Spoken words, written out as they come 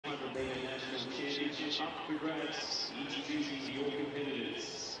Congrats. Introducing your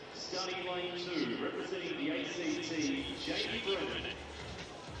competitors. Starting lane 2, representing the ACT, Jamie Brennan.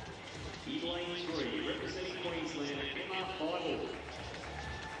 In lane 3, representing Queensland, Emma Bible.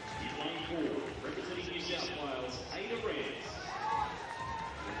 In lane 4, representing New South Wales, Ada Rance.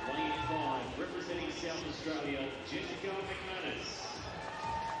 In lane 5, representing South Australia, Jessica McManus.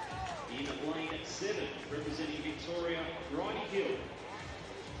 In lane 7, representing Victoria, Bridie Hill.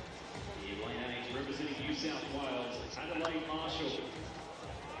 In lane 8, representing New South Wales, Adelaide Marshall.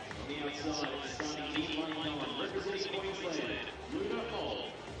 On the outside, starting in lane 9, representing Queensland, Luna Hall.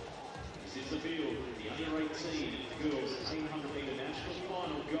 This is the field, the under 18 girls 800 metre national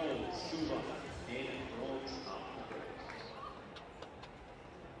final gold, silver, and bronze up.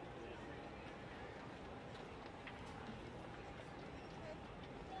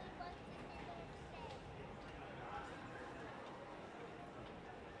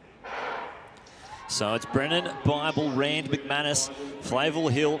 So it's Brennan, Bible, Rand, McManus, Flavel,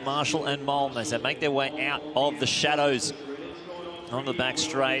 Hill, Marshall and Mullen as they make their way out of the shadows on the back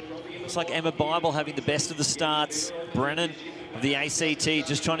straight. Looks like Emma Bible having the best of the starts. Brennan of the ACT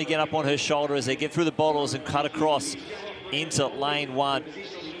just trying to get up on her shoulder as they get through the bottles and cut across into lane 1.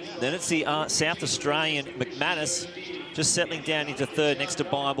 Then it's the South Australian McManus just settling down into third next to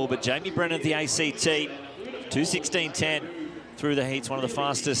Bible, but Jamie Brennan of the ACT, 2:16.10 through the heats, one of the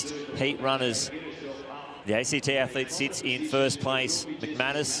fastest heat runners. The ACT athlete sits in first place.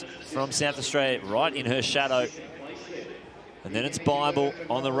 McManus from South Australia right in her shadow. And then it's Bible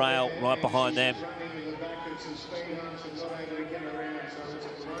on the rail right behind them.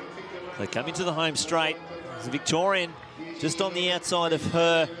 They come into the home straight. There's a Victorian just on the outside of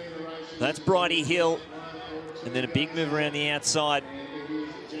her. That's Bridie Hill. And then a big move around the outside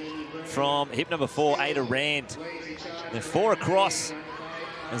from hip number 4, Ada Rand. Then 4 across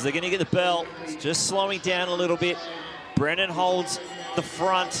as they're going to get the bell. It's just slowing down a little bit. Brennan holds the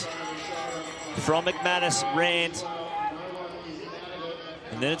front from McManus, Rand.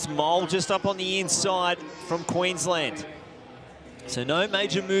 And then it's Mole just up on the inside from Queensland. So no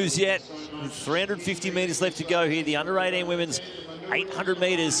major moves yet. With 350 metres left to go here. The under-18 women's 800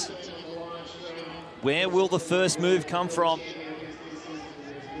 metres. Where will the first move come from?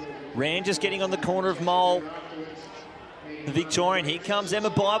 Rand just getting on the corner of Mole. The Victorian, here comes Emma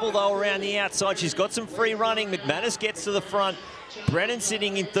Bible though around the outside. She's got some free running. McManus gets to the front. Brennan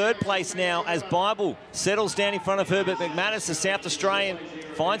sitting in third place now as Bible settles down in front of her, but McManus, the South Australian,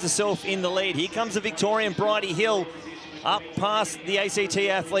 finds herself in the lead. Here comes the Victorian Bridie Hill up past the ACT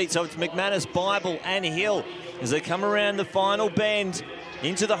athlete. So it's McManus, Bible and Hill as they come around the final bend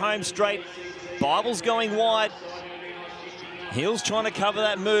into the home straight. Bible's going wide. Hill's trying to cover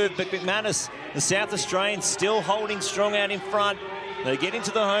that move, but McManus, the South Australian, still holding strong out in front. They get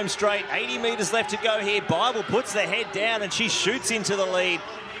into the home straight. 80 metres left to go here. Bible puts the head down and she shoots into the lead.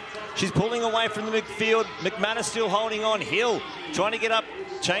 She's pulling away from the midfield. McManus still holding on. Hill trying to get up,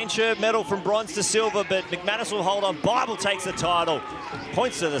 change her medal from bronze to silver, but McManus will hold on. Bible takes the title.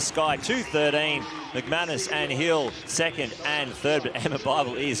 Points to the sky, 2:13. McManus and Hill second and third, but Emma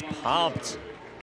Bible is pumped.